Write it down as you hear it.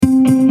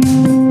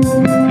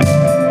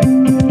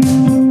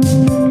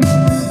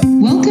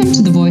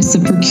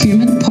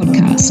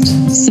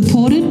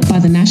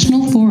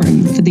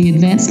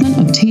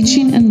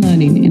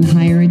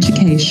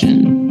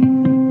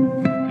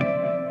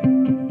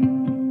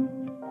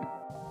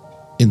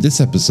In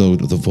this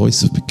episode of the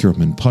Voice of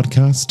Procurement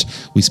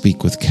podcast, we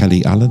speak with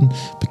Kelly Allen,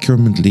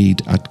 Procurement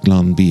Lead at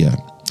Glanbia.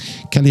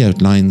 Kelly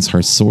outlines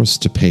her source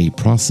to pay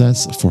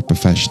process for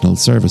professional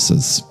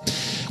services.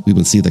 We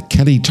will see that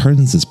Kelly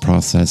turns this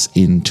process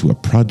into a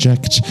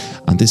project,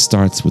 and this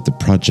starts with the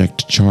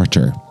project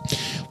charter.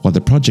 While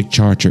the project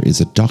charter is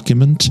a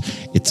document,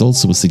 it's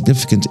also a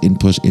significant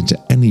input into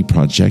any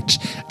project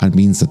and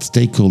means that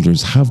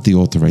stakeholders have the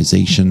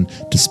authorization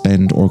to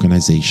spend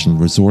organisational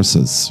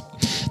resources.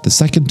 The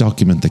second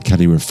document that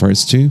Kelly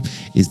refers to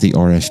is the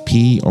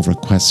RFP, or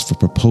Request for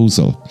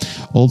Proposal,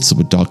 also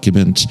a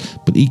document,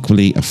 but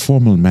equally a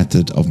formal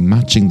method of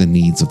matching the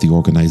needs of the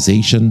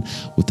organisation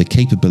with the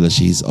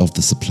capabilities of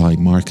the supply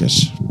market.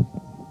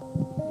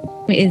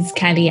 Is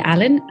Kelly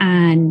Allen,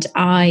 and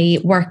I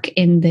work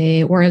in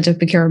the world of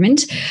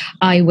procurement.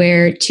 I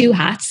wear two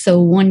hats, so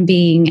one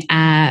being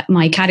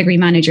my category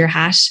manager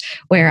hat,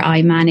 where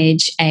I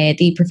manage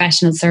the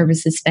professional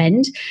services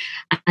spend,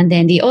 and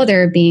then the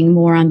other being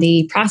more on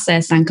the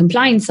process and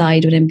compliance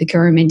side within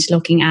procurement,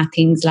 looking at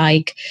things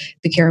like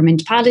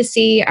procurement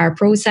policy, our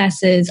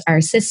processes,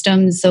 our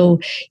systems. So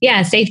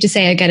yeah, safe to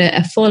say I get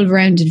a full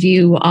rounded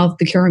view of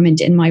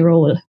procurement in my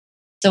role.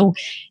 So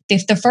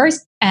if the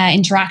first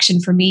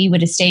interaction for me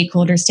with the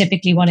stakeholders,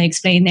 typically what I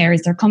explain there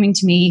is they're coming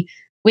to me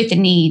with a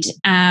need.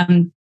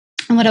 And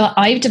what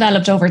I've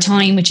developed over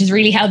time, which has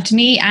really helped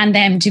me and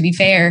them, to be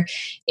fair,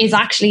 is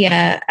actually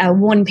a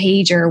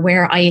one-pager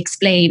where I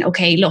explain,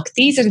 okay, look,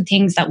 these are the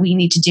things that we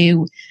need to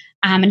do.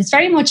 And it's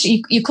very much,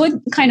 you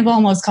could kind of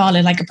almost call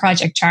it like a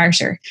project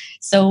charter.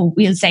 So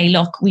we'll say,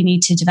 look, we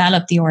need to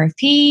develop the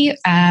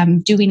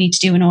RFP. Do we need to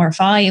do an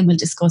RFI? And we'll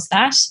discuss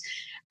that.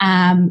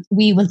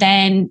 We will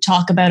then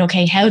talk about,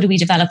 okay, how do we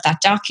develop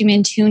that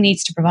document? Who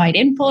needs to provide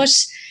input?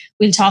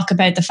 We'll talk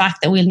about the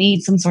fact that we'll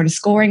need some sort of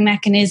scoring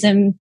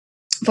mechanism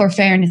for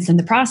fairness in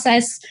the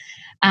process.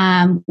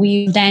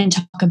 We'll then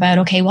talk about,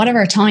 okay, what are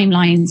our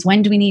timelines?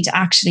 When do we need to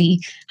actually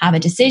have a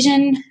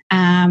decision?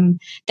 Then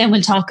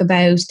we'll talk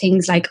about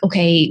things like,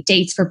 okay,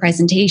 dates for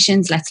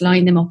presentations. Let's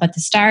line them up at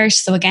the start.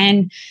 So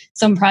again,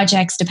 some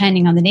projects,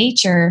 depending on the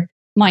nature,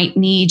 might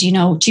need,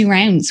 2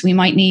 rounds. We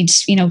might need,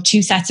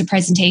 2 sets of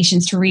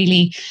presentations to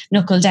really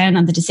knuckle down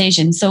on the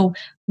decision. So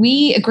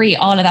we agree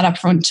all of that up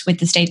front with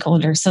the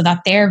stakeholders so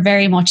that they're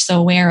very much so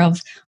aware of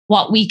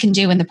what we can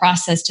do in the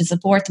process to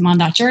support them on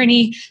that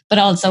journey, but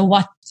also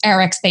what our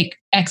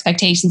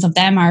expectations of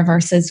them are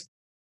versus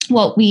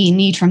what we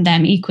need from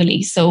them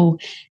equally. So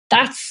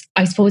that's,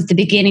 I suppose, the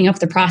beginning of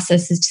the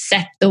process, is to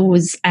set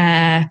those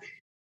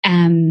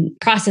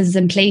processes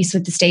in place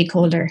with the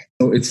stakeholder.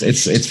 So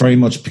it's very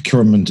much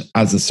procurement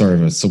as a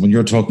service. So when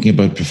you're talking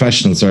about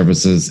professional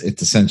services,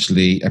 it's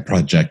essentially a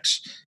project,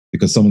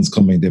 because someone's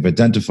coming, they've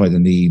identified a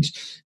need,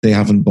 they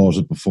haven't bought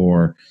it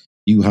before,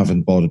 you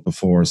haven't bought it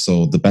before.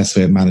 So the best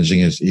way of managing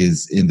it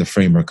is in the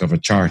framework of a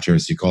charter,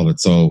 as you call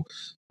it. So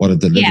what are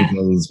the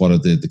deliverables? What are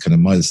the kind of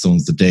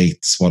milestones, the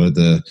dates? What are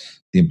the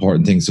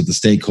important things? So the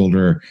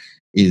stakeholder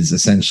is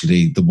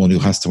essentially the one who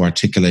has to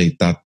articulate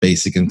that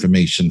basic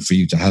information for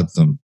you to help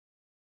them.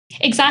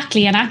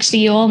 Exactly. And actually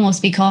you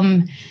almost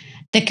become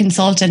the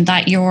consultant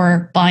that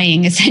you're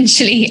buying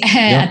essentially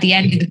at the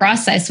end of the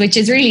process, which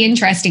is really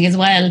interesting as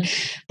well.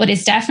 But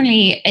it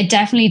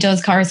definitely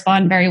does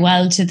correspond very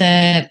well to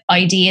the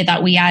idea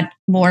that we add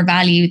more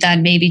value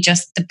than maybe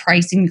just the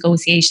pricing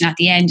negotiation at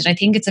the end. And I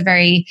think it's a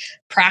very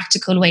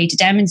practical way to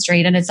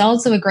demonstrate. And it's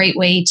also a great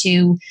way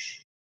to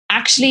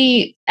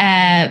actually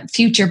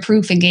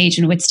future-proof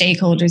engagement with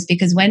stakeholders,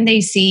 because when they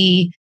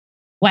see,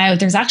 wow,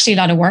 there's actually a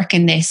lot of work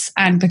in this,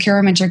 and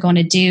procurement are going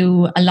to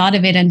do a lot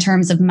of it in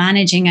terms of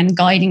managing and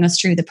guiding us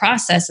through the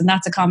process. And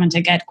that's a comment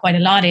I get quite a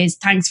lot, is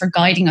thanks for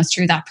guiding us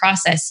through that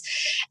process.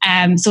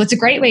 So it's a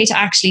great way to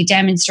actually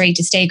demonstrate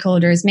to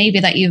stakeholders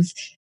maybe that you've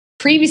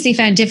previously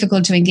found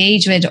difficult to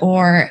engage with,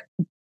 or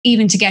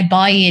even to get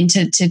buy-in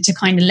to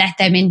kind of let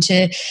them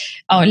into,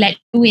 or let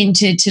you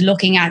into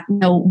looking at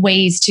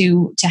ways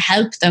to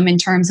help them in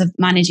terms of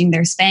managing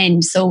their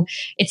spend. So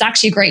it's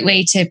actually a great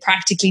way to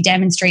practically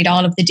demonstrate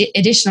all of the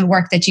additional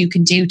work that you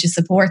can do to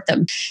support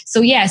them.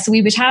 So so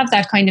we would have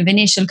that kind of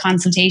initial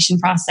consultation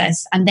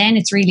process, and then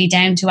it's really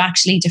down to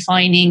actually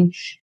defining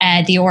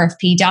the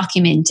RFP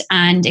document.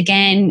 And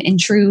again, in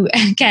true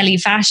Kelly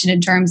fashion in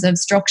terms of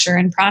structure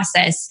and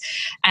process,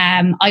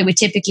 I would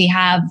typically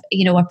have,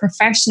 a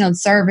professional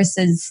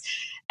services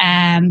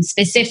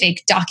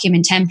specific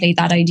document template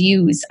that I'd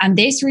use. And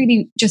this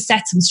really just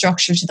sets some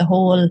structure to the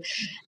whole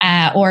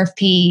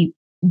RFP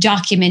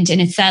document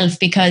in itself,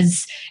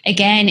 because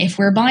again, if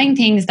we're buying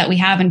things that we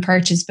haven't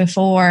purchased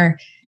before,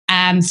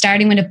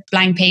 starting with a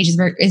blank page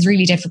is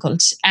really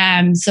difficult.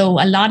 So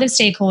a lot of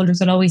stakeholders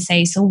will always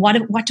say, so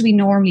what do we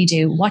normally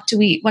do? What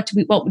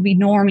would we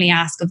normally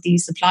ask of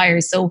these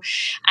suppliers? So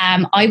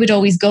I would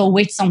always go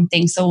with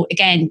something. So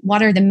again,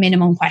 what are the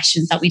minimum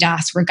questions that we'd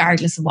ask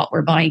regardless of what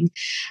we're buying?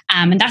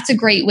 And that's a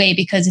great way,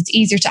 because it's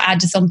easier to add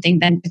to something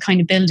than to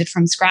kind of build it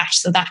from scratch.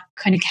 So that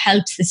kind of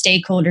helps the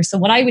stakeholder. So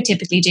what I would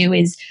typically do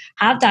is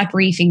have that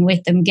briefing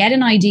with them, get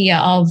an idea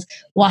of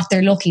what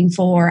they're looking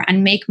for,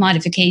 and make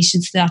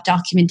modifications to that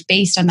document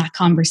document based on that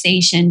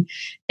conversation,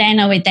 then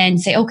I would then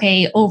say,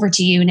 okay, over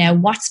to you now.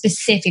 What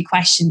specific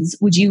questions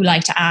would you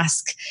like to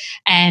ask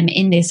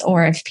in this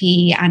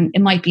RFP? And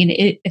it might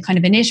be a kind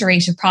of an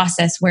iterative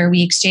process where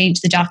we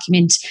exchange the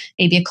document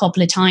maybe a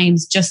couple of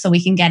times just so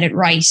we can get it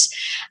right.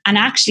 And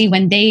actually,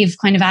 when they've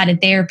kind of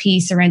added their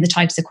piece around the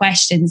types of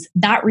questions,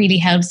 that really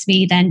helps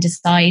me then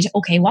decide,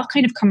 okay, what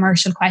kind of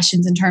commercial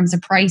questions in terms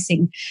of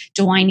pricing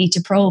do I need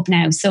to probe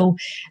now? So,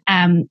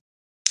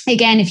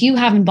 again, if you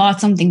haven't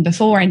bought something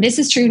before, and this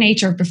is true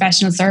nature of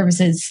professional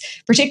services,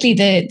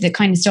 particularly the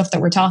kind of stuff that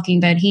we're talking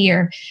about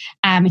here,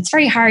 it's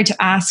very hard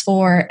to ask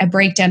for a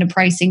breakdown of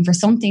pricing for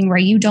something where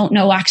you don't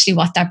know actually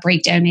what that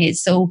breakdown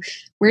is. So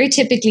we're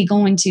typically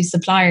going to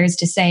suppliers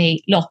to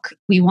say, look,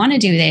 we want to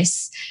do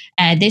this.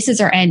 This is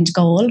our end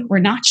goal. We're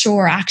not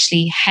sure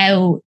actually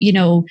how,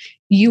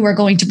 you are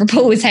going to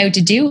propose how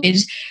to do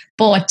it,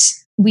 but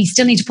we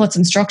still need to put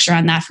some structure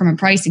on that from a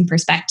pricing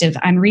perspective.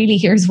 And really,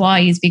 here's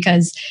why, is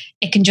because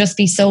it can just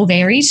be so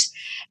varied.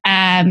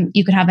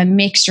 You could have a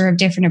mixture of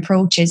different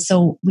approaches.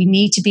 So we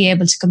need to be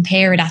able to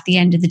compare it at the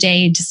end of the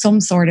day into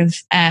some sort of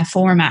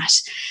format.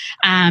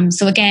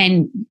 So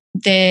again,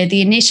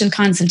 the initial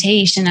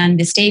consultation and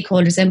the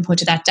stakeholders' input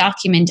to that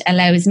document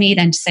allows me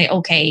then to say,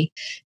 okay,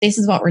 this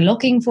is what we're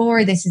looking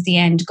for. This is the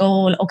end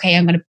goal. Okay,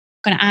 I'm going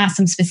to ask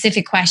some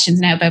specific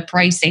questions now about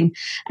pricing.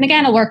 And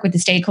again, I'll work with the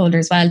stakeholder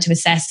as well to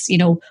assess,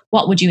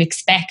 what would you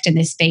expect in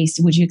this space?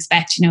 Would you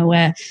expect,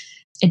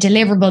 a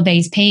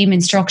deliverable-based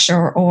payment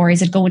structure, or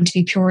is it going to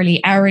be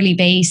purely hourly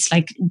based?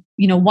 Like,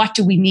 what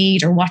do we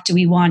need or what do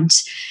we want?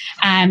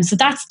 So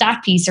that's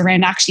that piece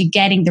around actually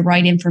getting the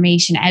right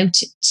information out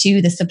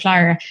to the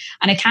supplier.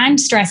 And I can't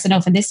stress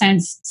enough, and this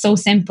sounds so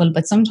simple,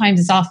 but sometimes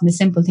it's often the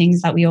simple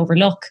things that we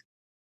overlook,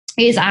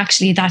 is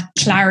actually that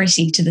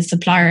clarity to the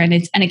supplier. And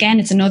again,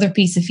 it's another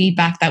piece of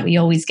feedback that we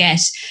always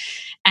get.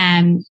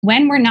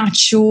 When we're not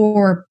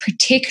sure,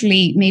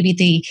 particularly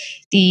maybe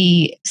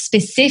the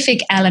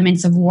specific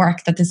elements of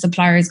work that the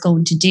supplier is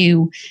going to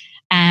do,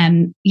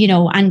 and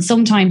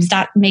sometimes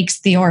that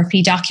makes the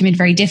RFP document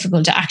very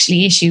difficult to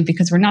actually issue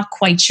because we're not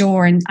quite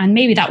sure, and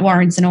maybe that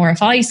warrants an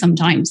RFI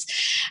sometimes.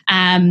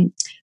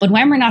 But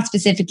when we're not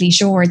specifically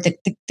sure,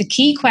 the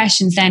key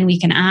questions then we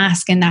can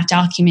ask in that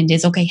document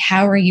is, okay,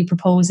 how are you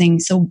proposing?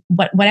 So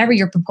whatever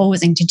you're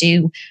proposing to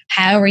do,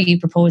 how are you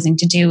proposing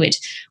to do it?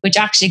 Which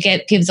actually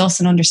gives us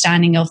an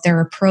understanding of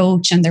their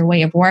approach and their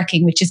way of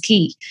working, which is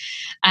key.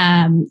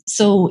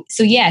 So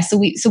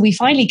we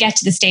finally get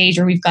to the stage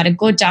where we've got a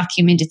good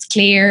document. It's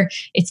clear.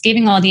 It's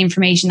giving all the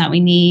information that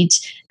we need.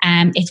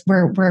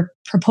 We're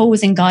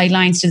proposing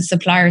guidelines to the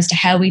suppliers to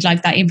how we'd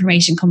like that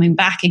information coming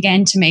back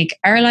again to make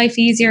our life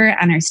easier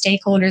and our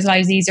stakeholders'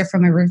 lives easier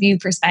from a review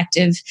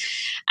perspective.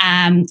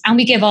 And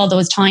we give all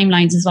those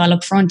timelines as well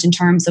up front in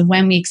terms of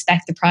when we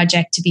expect the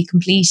project to be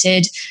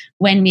completed,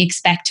 when we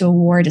expect to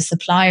award a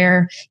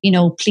supplier.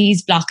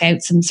 Please block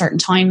out some certain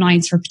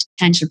timelines for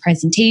potential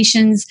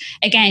presentations.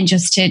 Again,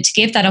 just to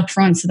give that up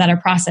front so that our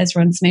process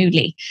runs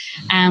smoothly.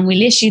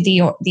 We'll issue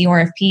the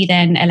RFP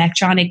then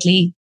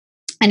electronically.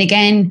 And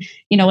again,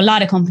 a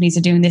lot of companies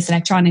are doing this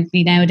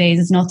electronically nowadays.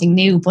 It's nothing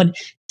new, but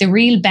the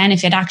real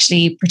benefit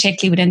actually,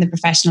 particularly within the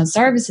professional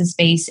services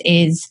space,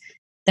 is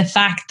the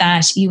fact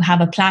that you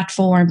have a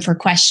platform for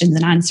questions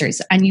and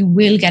answers, and you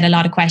will get a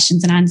lot of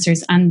questions and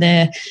answers. And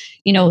the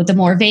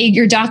more vague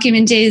your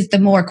document is, the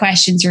more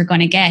questions you're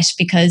going to get,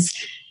 because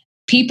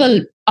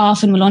people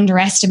often will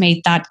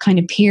underestimate that kind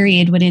of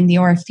period within the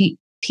RFP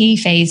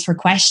phase for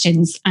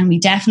questions. And we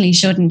definitely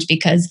shouldn't,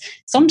 because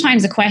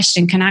sometimes a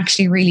question can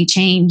actually really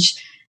change.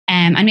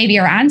 And maybe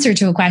our answer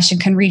to a question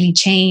can really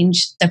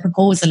change the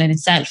proposal in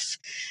itself.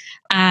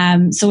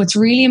 So it's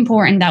really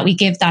important that we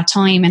give that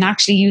time, and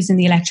actually using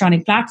the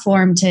electronic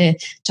platform to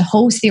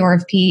host the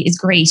RFP is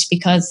great,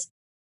 because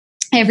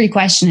every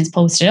question is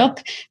posted up.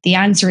 The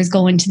answer is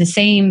going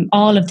to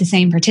all of the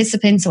same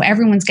participants. So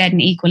everyone's getting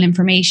equal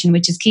information,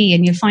 which is key.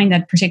 And you'll find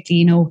that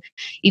particularly,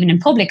 even in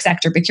public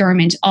sector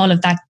procurement, all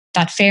of that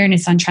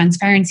fairness and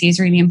transparency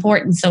is really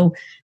important. So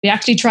we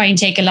actually try and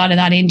take a lot of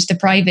that into the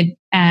private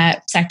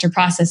sector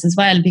process as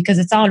well, because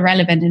it's all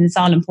relevant and it's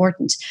all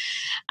important.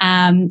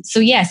 So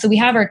we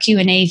have our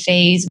Q&A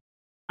phase,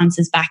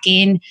 responses back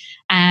in,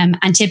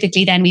 and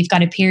typically then we've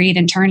got a period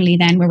internally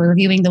then where we're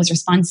reviewing those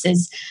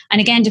responses.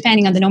 And again,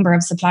 depending on the number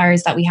of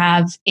suppliers that we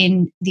have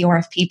in the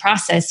RFP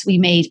process, we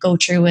may go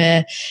through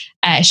a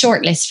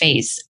shortlist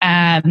phase.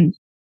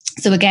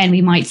 So again,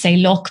 we might say,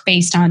 look,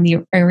 based on the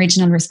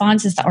original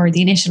responses or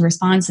the initial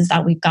responses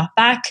that we've got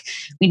back,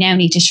 we now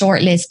need to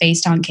shortlist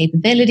based on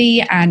capability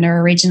and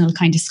our original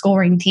kind of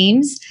scoring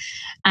themes.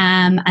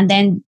 And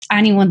then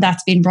anyone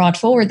that's been brought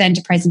forward then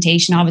to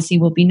presentation obviously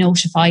will be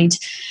notified.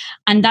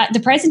 And that the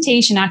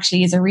presentation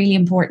actually is a really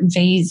important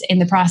phase in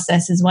the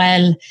process as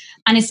well.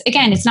 And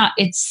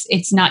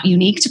it's not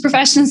unique to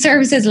professional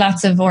services.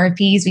 Lots of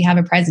RFPs, we have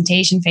a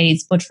presentation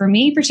phase. But for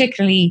me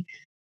particularly,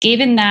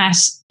 given that,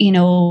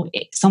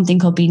 something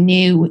could be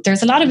new,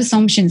 there's a lot of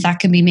assumptions that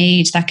can be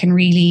made that can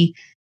really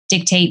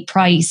dictate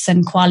price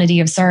and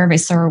quality of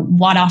service, or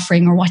what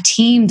offering or what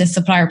team the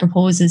supplier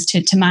proposes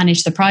to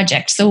manage the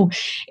project. So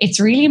it's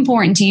really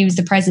important to use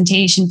the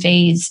presentation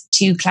phase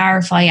to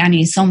clarify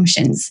any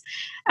assumptions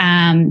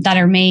that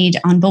are made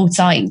on both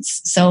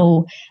sides.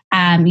 So,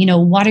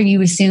 what are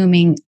you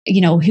assuming?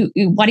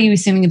 What are you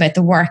assuming about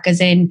the work? As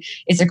in,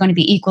 is there going to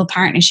be equal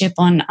partnership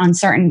on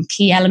certain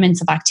key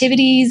elements of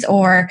activities,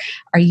 or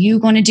are you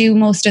going to do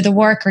most of the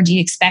work, or do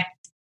you expect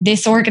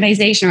this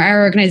organization or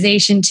our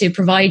organization to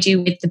provide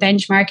you with the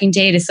benchmarking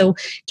data? So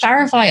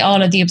clarify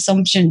all of the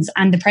assumptions,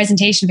 and the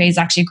presentation phase is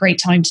actually a great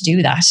time to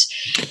do that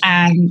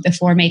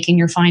before making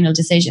your final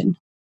decision.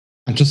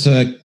 And just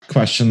a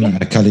question,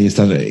 Kelly, is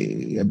that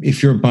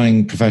if you're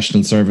buying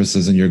professional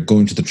services and you're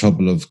going to the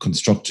trouble of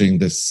constructing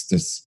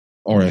this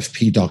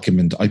RFP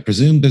document, I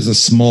presume there's a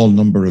small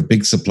number of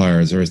big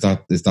suppliers, or is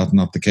that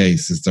not the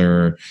case? Is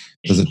there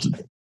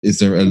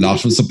a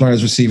lot of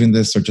suppliers receiving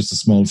this, or just a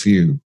small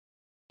few?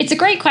 It's a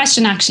great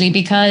question, actually,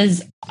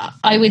 because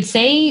I would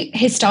say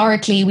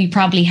historically we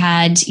probably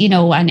had,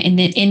 and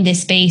in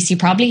this space, you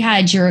probably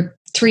had your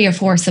 3 or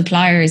 4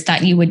 suppliers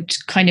that you would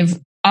kind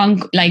of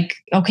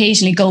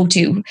occasionally go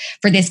to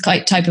for this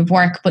type of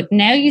work. But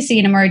now you see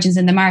an emergence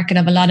in the market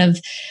of a lot of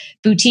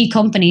boutique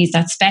companies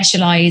that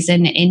specialize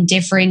in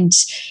different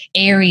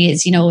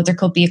areas. There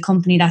could be a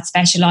company that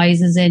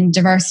specializes in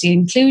diversity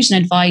and inclusion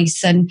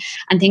advice and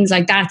things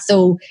like that.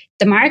 So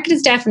the market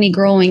is definitely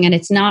growing, and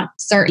it's not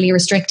certainly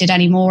restricted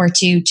anymore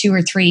to 2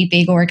 or 3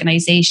 big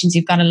organizations.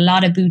 You've got a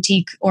lot of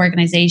boutique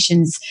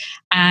organizations,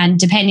 and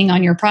depending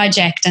on your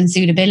project and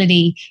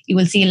suitability, you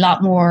will see a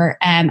lot more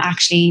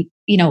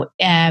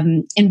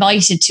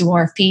invited to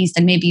RFPs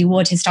than maybe you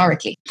would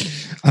historically.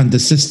 And the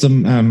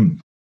system,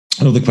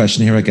 another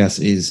question here, I guess,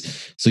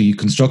 is, so you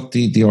construct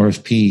the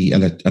RFP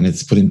and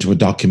it's put into a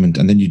document,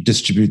 and then you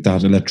distribute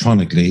that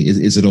electronically.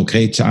 Is it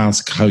okay to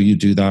ask how you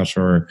do that,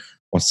 or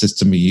what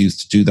system you use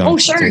to do that? Oh,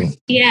 sure.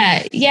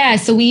 Yeah.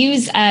 So we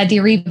use the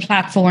Ariba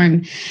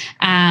platform.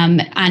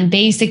 And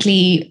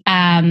basically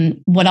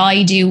what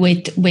I do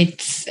with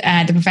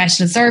the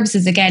professional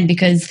services, again,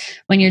 because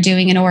when you're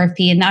doing an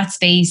RFP in that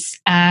space,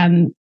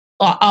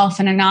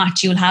 often or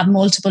not, you'll have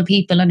multiple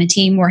people on a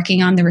team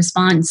working on the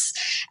response.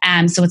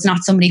 So it's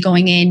not somebody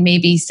going in,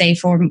 maybe say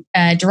for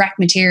direct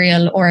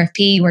material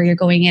RFP, where you're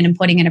going in and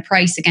putting in a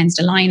price against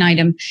a line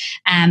item.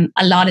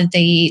 A lot of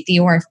the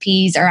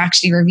RFPs are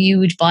actually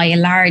reviewed by a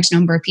large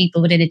number of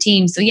people within a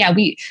team. So yeah,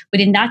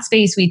 within that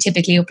space, we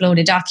typically upload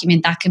a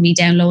document that can be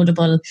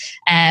downloadable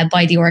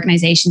by the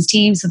organization's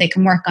team, so they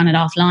can work on it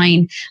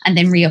offline and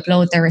then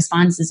re-upload their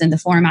responses in the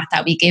format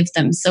that we give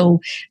them.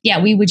 So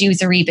yeah, we would use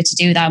Ariba to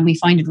do that, and we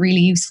find it really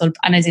useful.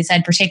 And as I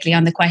said, particularly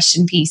on the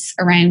question piece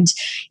around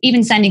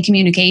even sending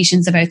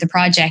communications about the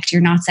project,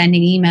 you're not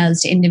sending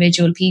emails to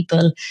individual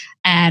people.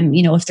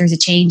 If there's a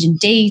change in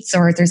dates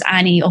or if there's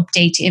any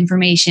update to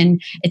information,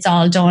 it's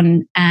all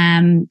done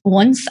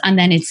once, and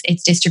then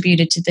it's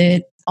distributed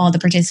to all the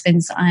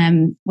participants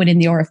within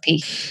the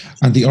RFP.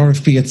 And the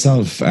RFP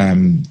itself,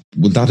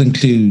 will that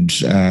include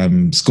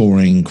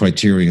scoring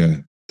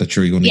criteria that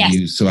you're going to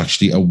use to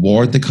actually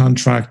award the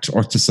contract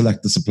or to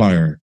select the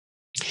supplier?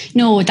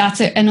 No, that's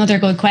another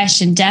good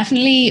question.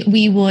 Definitely,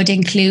 we would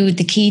include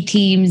the key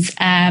themes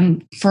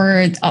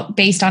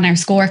based on our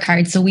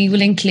scorecard. So we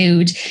will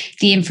include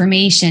the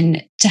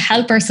information to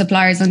help our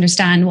suppliers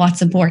understand what's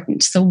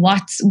important. So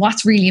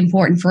what's really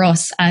important for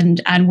us,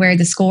 and where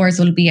the scores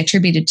will be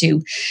attributed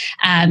to.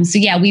 So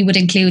yeah, we would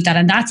include that,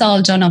 and that's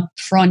all done up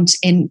front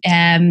in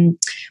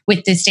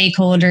with the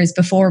stakeholders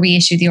before we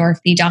issue the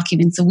RFP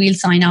document. So we'll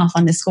sign off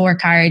on the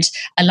scorecard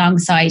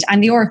alongside,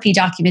 and the RFP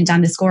document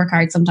and the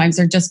scorecard sometimes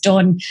are just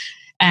done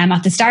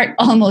at the start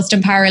almost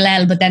in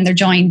parallel, but then they're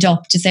joined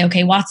up to say,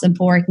 okay, what's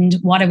important?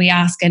 What are we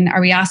asking? Are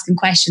we asking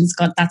questions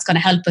that's going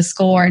to help us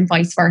score, and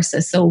vice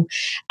versa? So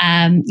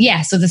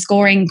so the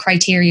scoring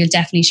criteria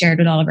definitely shared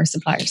with all of our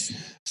suppliers.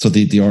 So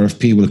the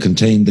RFP will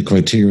contain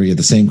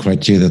the same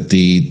criteria that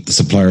the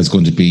supplier is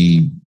going to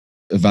be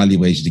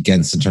evaluated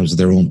against in terms of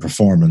their own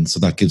performance. So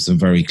that gives them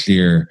very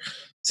clear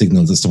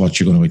signals as to what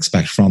you're going to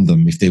expect from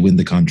them if they win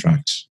the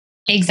contract.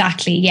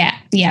 Exactly. Yeah.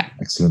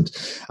 Excellent.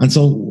 And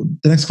so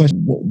the next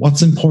question,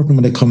 what's important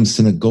when it comes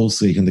to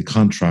negotiating the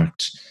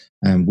contract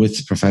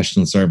with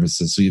professional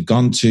services? So you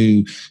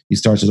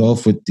started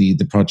off with the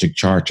project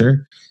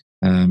charter.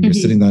 You're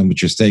sitting down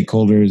with your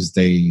stakeholders.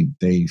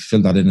 They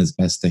fill that in as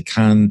best they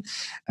can.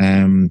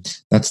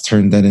 That's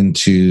turned then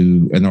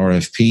into an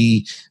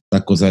RFP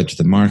that goes out to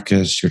the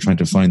market. You're trying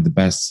to find the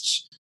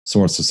best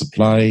source of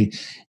supply.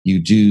 You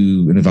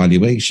do an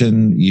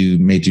evaluation, you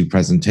may do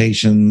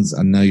presentations,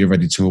 and now you're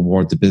ready to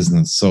award the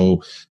business.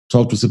 So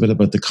talk to us a bit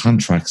about the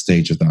contract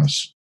stage of that.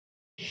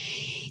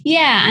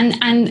 Yeah,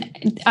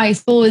 and I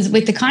suppose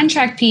with the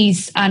contract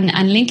piece and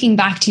linking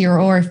back to your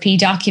RFP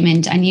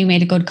document, and you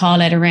made a good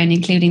call out around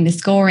including the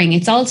scoring,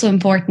 it's also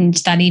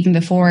important that even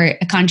before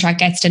a contract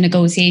gets to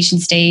negotiation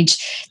stage,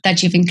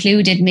 that you've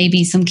included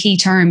maybe some key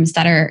terms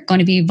that are going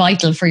to be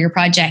vital for your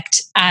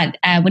project. at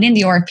within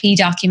the RFP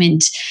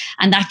document,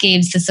 and that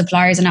gives the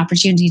suppliers an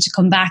opportunity to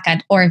come back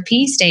at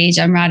RFP stage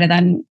and rather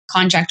than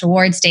contract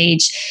award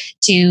stage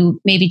to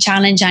maybe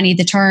challenge any of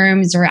the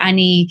terms or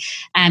any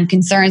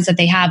concerns that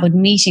they have with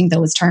meeting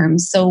those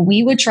terms. So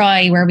we would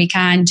try where we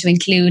can to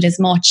include as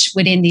much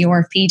within the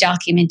RFP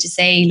document to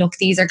say, look,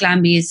 these are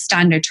Glanbia's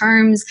standard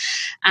terms,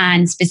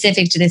 and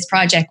specific to this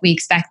project, we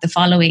expect the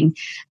following.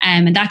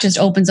 And that just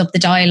opens up the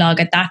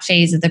dialogue at that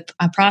phase of the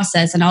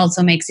process and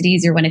also makes it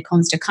easier when it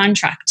comes to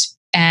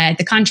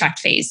the contract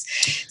phase.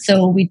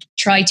 So we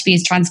try to be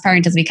as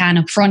transparent as we can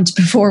up front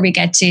before we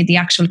get to the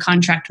actual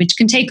contract, which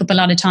can take up a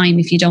lot of time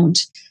if you don't.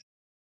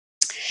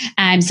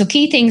 So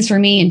key things for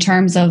me in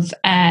terms of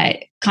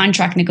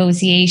contract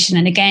negotiation,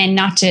 and again,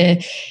 not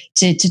to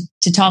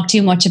talk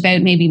too much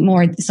about maybe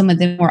more some of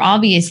the more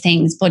obvious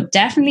things, but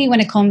definitely when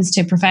it comes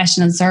to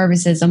professional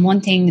services, and one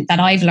thing that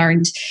I've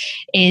learned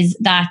is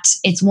that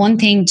it's one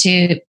thing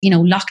to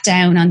lock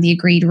down on the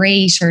agreed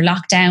rate or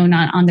lock down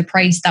on the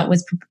price that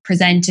was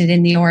presented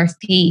in the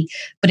RFP,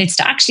 but it's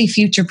to actually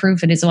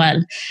future-proof it as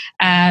well.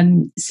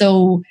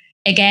 So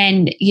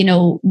again,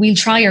 we'll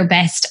try our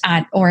best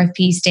at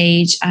RFP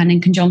stage and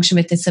in conjunction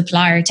with the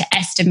supplier to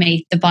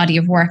estimate the body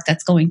of work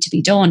that's going to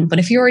be done. But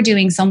if you're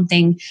doing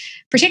something,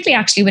 particularly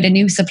actually with a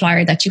new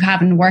supplier that you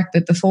haven't worked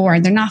with before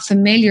and they're not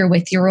familiar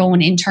with your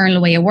own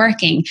internal way of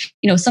working,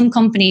 some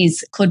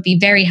companies could be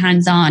very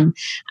hands-on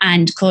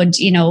and could,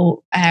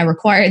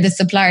 require the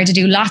supplier to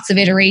do lots of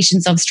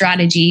iterations of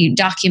strategy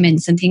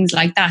documents and things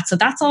like that. So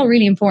that's all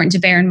really important to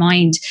bear in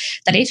mind,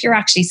 that if you're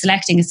actually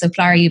selecting a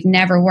supplier you've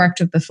never worked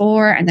with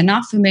before and they're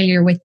not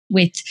familiar with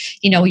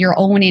your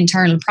own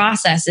internal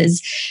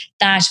processes,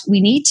 that we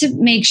need to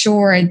make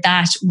sure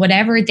that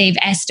whatever they've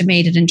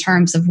estimated in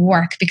terms of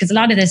work, because a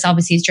lot of this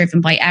obviously is driven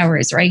by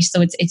hours, right?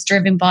 So it's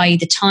driven by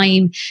the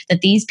time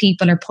that these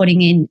people are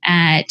putting in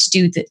to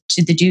do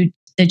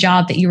the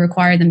job that you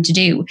require them to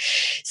do.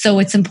 So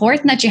it's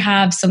important that you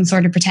have some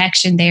sort of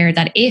protection there,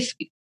 that if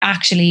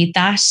actually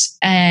that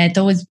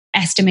those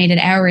estimated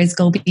hours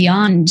go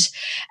beyond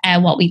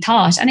what we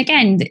thought. And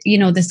again,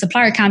 the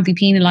supplier can't be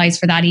penalized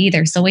for that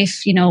either. So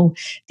if,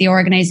 the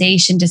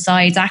organization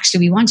decides actually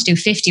we want to do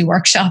 50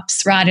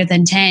 workshops rather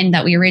than 10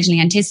 that we originally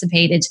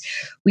anticipated,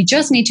 we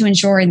just need to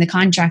ensure in the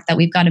contract that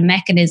we've got a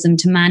mechanism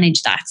to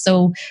manage that.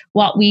 So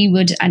what we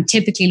would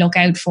typically look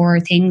out for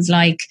things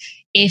like,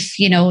 if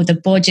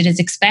the budget is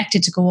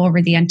expected to go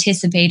over the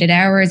anticipated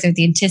hours or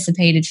the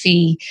anticipated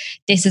fee,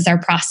 this is our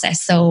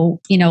process. So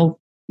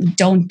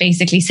don't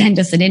basically send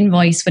us an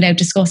invoice without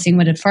discussing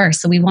with it first.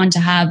 So we want to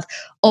have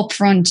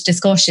upfront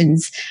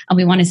discussions, and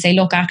we want to say,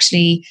 look,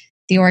 actually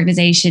the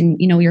organization,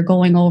 you're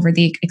going over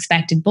the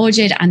expected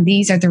budget and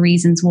these are the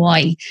reasons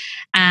why.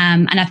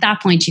 And at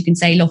that point you can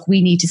say, look,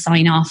 we need to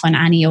sign off on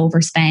any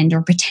overspend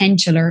or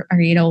potential or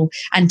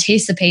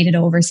anticipated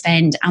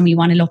overspend, and we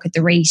want to look at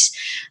the rate.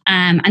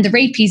 And the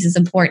rate piece is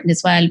important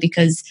as well,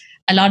 because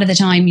a lot of the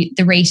time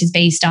the rate is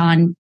based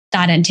on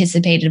that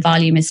anticipated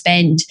volume of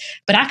spend.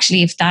 But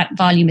actually, if that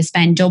volume of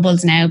spend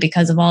doubles now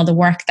because of all the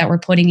work that we're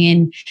putting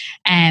in,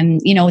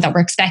 that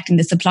we're expecting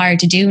the supplier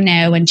to do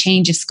now and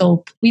change of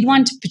scope, we'd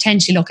want to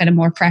potentially look at a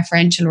more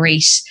preferential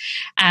rate.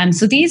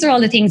 So these are all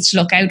the things to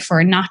look out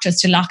for, not just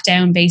to lock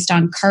down based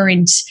on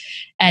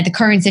the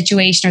current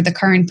situation or the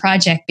current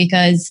project,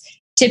 because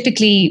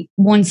typically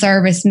one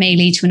service may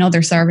lead to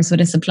another service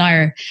with a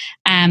supplier.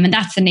 And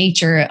that's the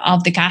nature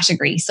of the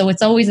category. So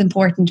it's always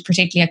important,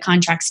 particularly at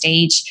contract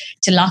stage,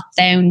 to lock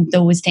down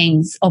those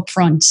things up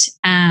front.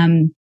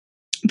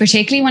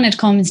 Particularly when it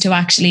comes to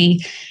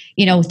actually,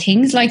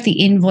 things like the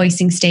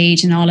invoicing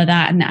stage and all of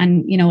that. And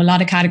a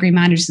lot of category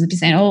managers will be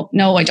saying, oh,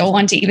 no, I don't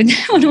want to even,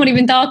 I don't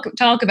even talk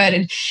about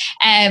it.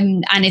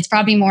 And it's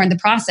probably more on the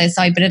process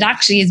side, but it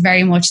actually is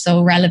very much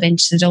so relevant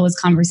to those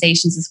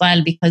conversations as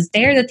well, because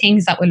they're the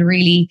things that will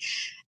really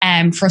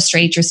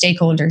frustrate your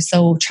stakeholders.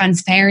 So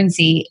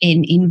transparency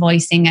in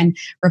invoicing and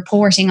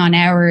reporting on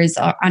hours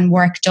and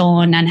work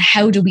done, and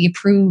how do we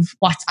approve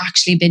what's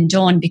actually been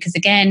done? Because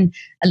again,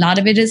 a lot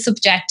of it is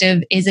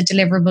subjective. Is it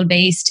deliverable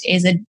based?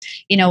 Is it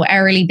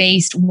hourly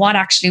based? What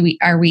actually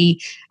are we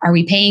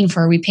paying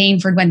for? Are we paying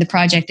for it when the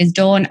project is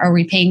done? Or are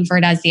we paying for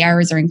it as the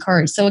hours are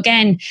incurred? So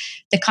again,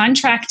 the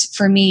contract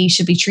for me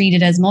should be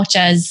treated as much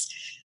as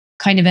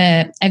kind of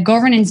a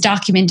governance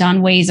document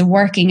on ways of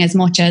working, as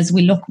much as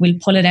we'll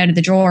pull it out of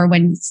the drawer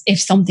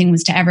if something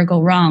was to ever go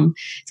wrong.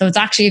 So it's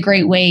actually a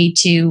great way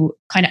to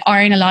kind of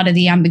iron a lot of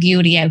the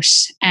ambiguity out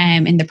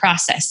in the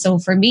process. So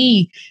for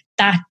me,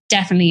 that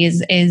definitely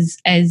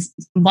is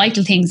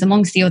vital things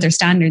amongst the other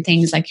standard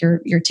things like your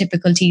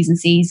typical T's and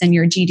C's and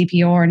your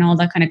GDPR and all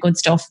that kind of good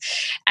stuff.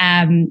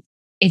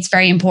 It's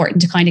very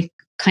important to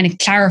kind of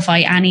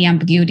clarify any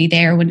ambiguity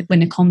there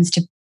when it comes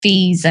to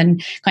fees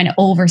and kind of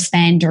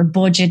overspend or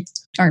budget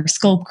or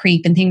scope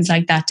creep and things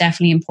like that.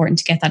 Definitely important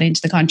to get that into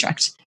the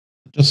contract.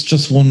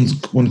 Just one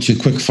or two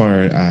quick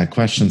fire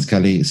questions,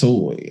 Kelly.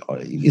 So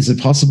is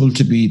it possible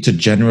to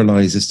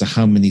generalize as to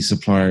how many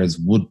suppliers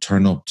would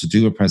turn up to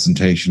do a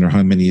presentation, or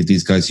how many of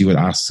these guys you would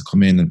ask to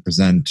come in and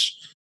present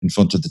in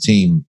front of the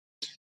team?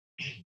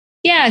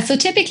 Yeah, so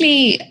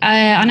typically,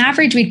 on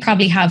average, we'd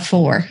probably have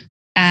four.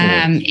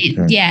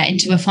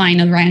 Into a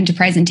final round of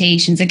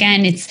presentations.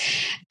 Again, it's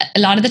a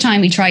lot of the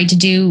time we try to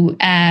do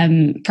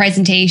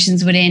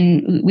presentations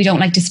we don't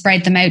like to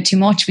spread them out too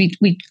much.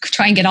 We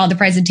try and get all the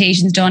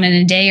presentations done in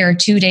a day or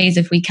 2 days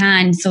if we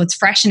can, so it's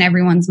fresh in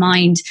everyone's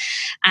mind.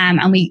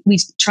 And we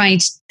try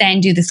to then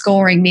do the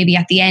scoring maybe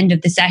at the end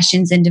of the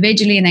sessions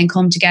individually, and then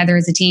come together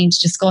as a team to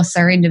discuss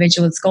our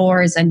individual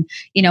scores and,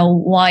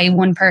 why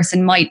one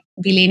person might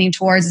be leaning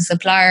towards a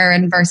supplier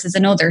and versus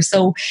another.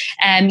 So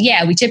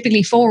we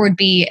typically 4 would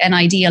be an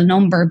ideal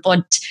number,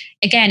 but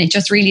again, it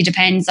just really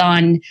depends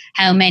on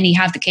how many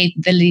have the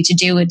capability to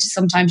do it.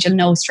 Sometimes you'll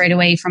know straight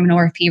away from an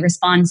RFP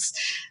response,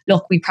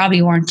 look, we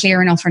probably weren't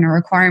clear enough in our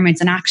requirements,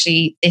 and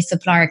actually this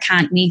supplier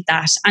can't meet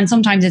that. And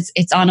sometimes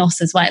it's on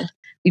us as well.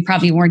 We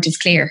probably weren't as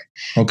clear.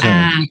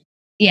 Okay.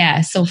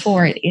 So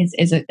 4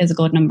 is a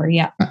good number.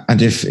 Yeah.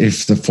 And if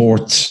the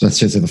fourth, let's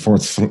just say the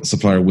fourth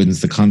supplier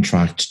wins the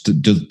contract,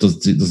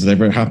 does it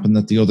ever happen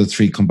that the other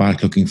 3 come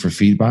back looking for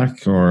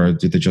feedback, or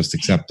do they just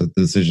accept the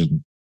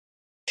decision?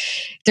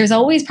 There's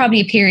always probably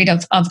a period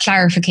of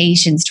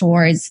clarifications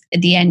towards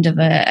the end of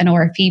an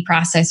RFP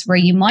process, where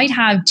you might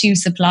have 2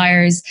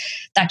 suppliers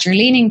that you're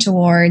leaning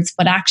towards,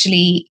 but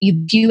actually you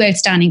have few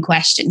outstanding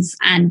questions,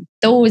 and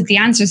the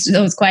answers to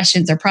those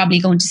questions are probably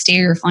going to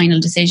steer your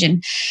final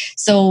decision.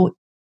 So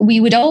we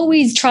would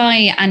always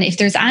try, and if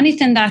there's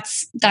anything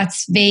that's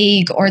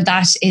vague or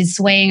that is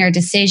swaying our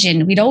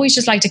decision, we'd always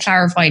just like to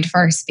clarify it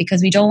first,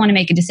 because we don't want to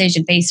make a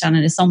decision based on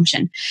an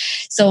assumption.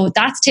 So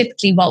that's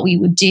typically what we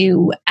would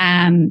do,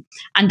 and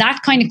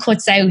that kind of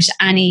cuts out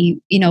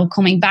any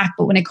coming back.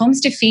 But when it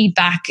comes to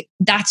feedback,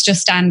 that's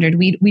just standard.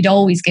 We'd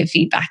always give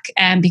feedback,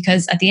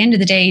 because at the end of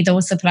the day,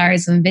 those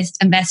suppliers have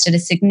invested a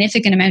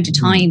significant amount of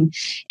time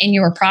in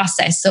your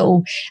process.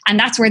 So, and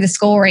that's where the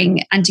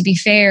scoring, and to be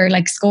fair,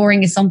 like,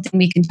 scoring is something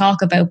we can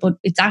talk about, but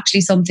it's actually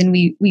something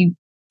we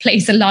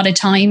place a lot of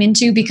time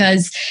into,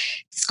 because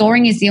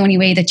scoring is the only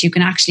way that you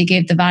can actually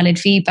give the valid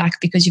feedback,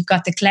 because you've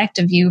got the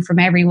collective view from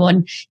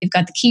everyone. You've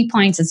got the key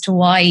points as to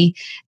why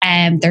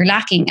they're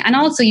lacking. And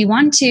also you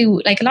want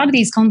to, like a lot of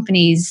these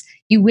companies,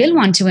 you will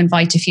want to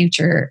invite to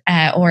future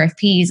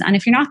RFPs. And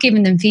if you're not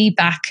giving them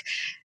feedback,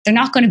 they're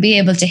not going to be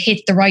able to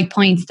hit the right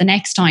points the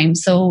next time.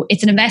 So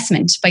it's an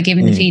investment by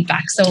giving the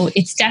feedback. So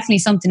it's definitely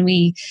something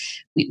we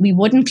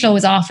wouldn't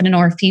close off in an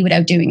RFP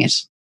without doing it.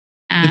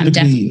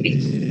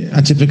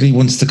 Typically,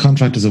 once the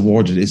contract is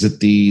awarded, is it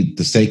the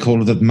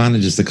stakeholder that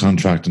manages the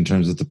contract in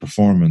terms of the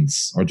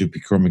performance, or do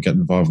procurement get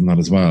involved in that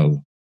as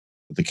well?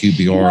 The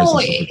QBRs and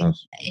stuff like that?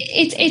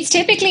 It's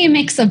typically a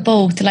mix of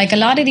both. Like, a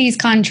lot of these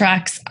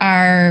contracts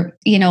are,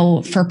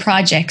 for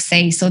projects,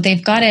 say, so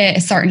they've got a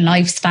certain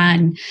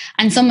lifespan,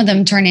 and some of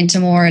them turn into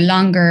more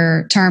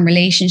longer term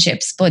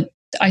relationships. But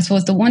I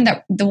suppose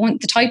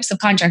the types of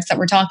contracts that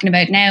we're talking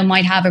about now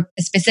might have a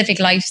specific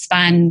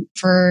lifespan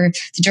for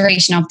the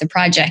duration of the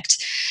project.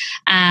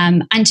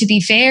 And to be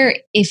fair,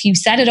 if you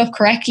set it up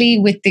correctly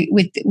with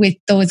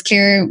those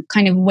clear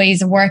kind of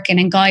ways of working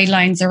and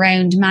guidelines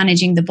around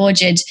managing the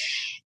budget,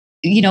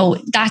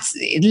 that's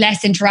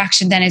less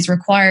interaction than is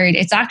required.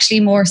 It's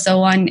actually more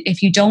so on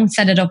if you don't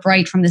set it up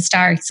right from the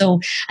start. So,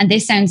 and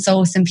this sounds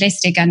so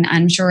simplistic, and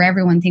I'm sure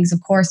everyone thinks,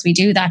 of course we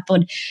do that.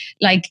 But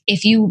like,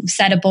 if you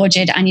set a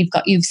budget and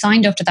you've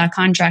signed up to that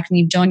contract and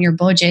you've done your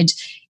budget,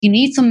 you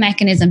need some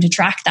mechanism to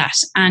track that.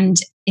 And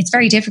it's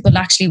very difficult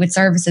actually with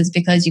services,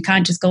 because you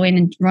can't just go in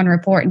and run a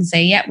report and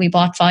say, yeah, we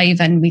bought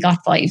 5 and we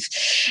got 5.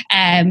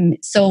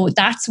 So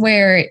that's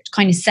where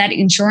kind of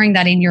ensuring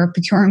that in your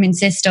procurement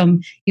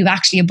system, you've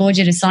actually a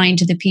budget assigned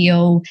to the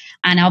PO.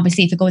 And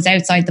obviously if it goes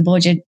outside the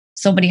budget,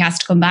 somebody has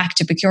to come back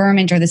to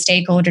procurement or the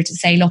stakeholder to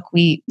say, look,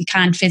 we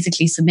can't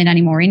physically submit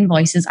any more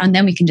invoices, and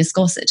then we can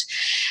discuss it.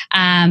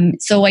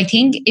 So I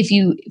think if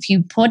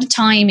you put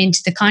time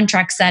into the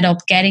contract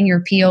setup, getting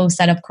your PO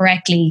set up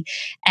correctly,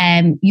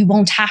 you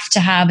won't have to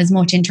have as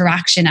much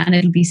interaction, and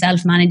it'll be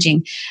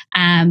self-managing.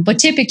 But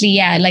typically,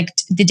 like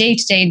the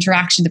day-to-day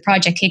interaction, the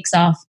project kicks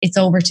off, it's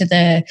over to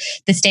the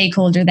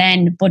stakeholder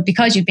then. But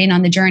because you've been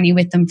on the journey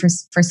with them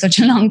for such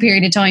a long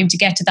period of time to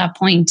get to that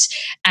point,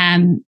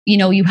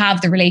 you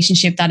have the relationship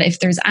that if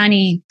there's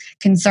any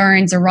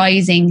concerns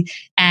arising,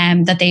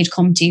 that they'd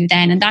come to you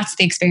then. And that's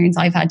the experience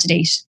I've had to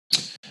date.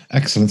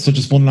 Excellent. So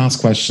just one last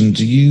question.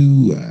 Do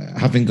you,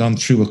 having gone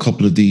through a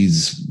couple of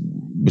these,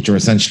 which are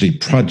essentially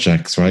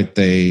projects, right?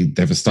 They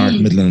have a start,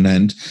 middle and an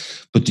end,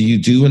 but do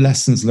you do a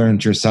lessons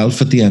learned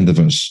yourself at the end of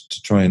it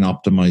to try and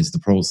optimize the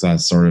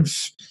process, or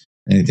if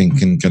anything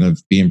can kind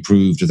of be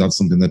improved? Is that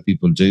something that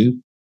people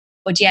do?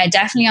 But yeah,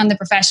 definitely on the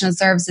professional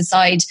services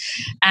side,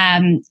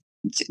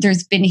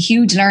 there's been a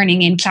huge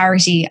learning in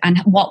clarity and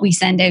what we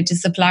send out to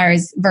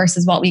suppliers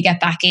versus what we get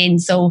back in.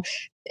 So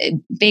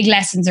big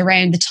lessons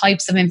around the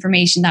types of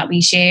information that we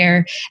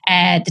share,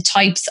 the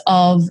types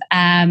of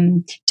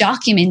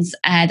documents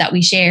that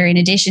we share in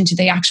addition to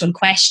the actual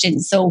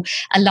questions. So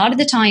a lot of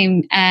the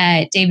time,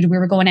 David, we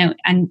were going out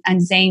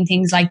and saying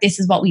things like, this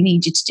is what we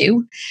need you to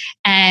do.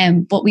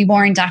 But we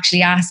weren't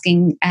actually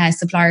asking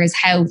suppliers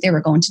how they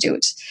were going to do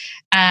it.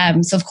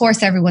 So of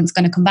course, everyone's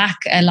going to come back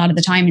a lot of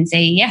the time and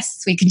say,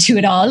 yes, we can do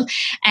it all.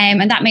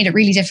 And that made it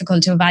really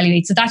difficult to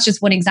evaluate. So that's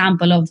just one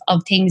example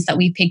of things that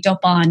we picked up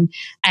on.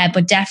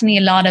 But definitely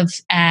a lot of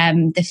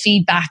the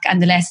feedback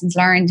and the lessons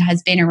learned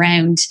has been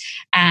around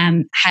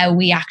how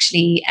we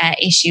actually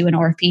issue an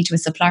RFP to a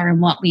supplier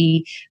and what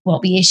we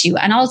issue.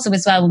 And also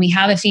as well, when we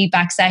have a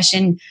feedback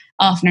session,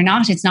 often or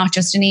not, it's not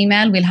just an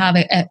email. We'll have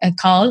a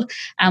call,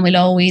 and we'll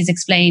always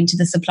explain to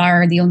the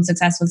supplier, the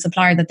unsuccessful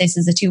supplier, that this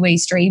is a two-way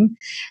stream.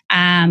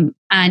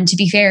 And to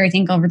be fair, I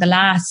think over the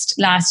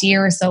last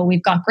year or so,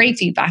 we've got great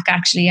feedback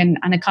actually. And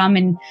a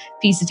common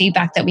piece of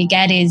feedback that we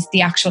get is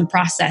the actual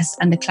process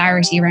and the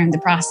clarity around the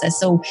process.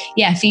 So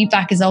yeah,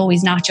 feedback is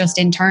always not just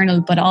internal,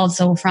 but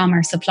also from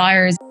our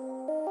suppliers.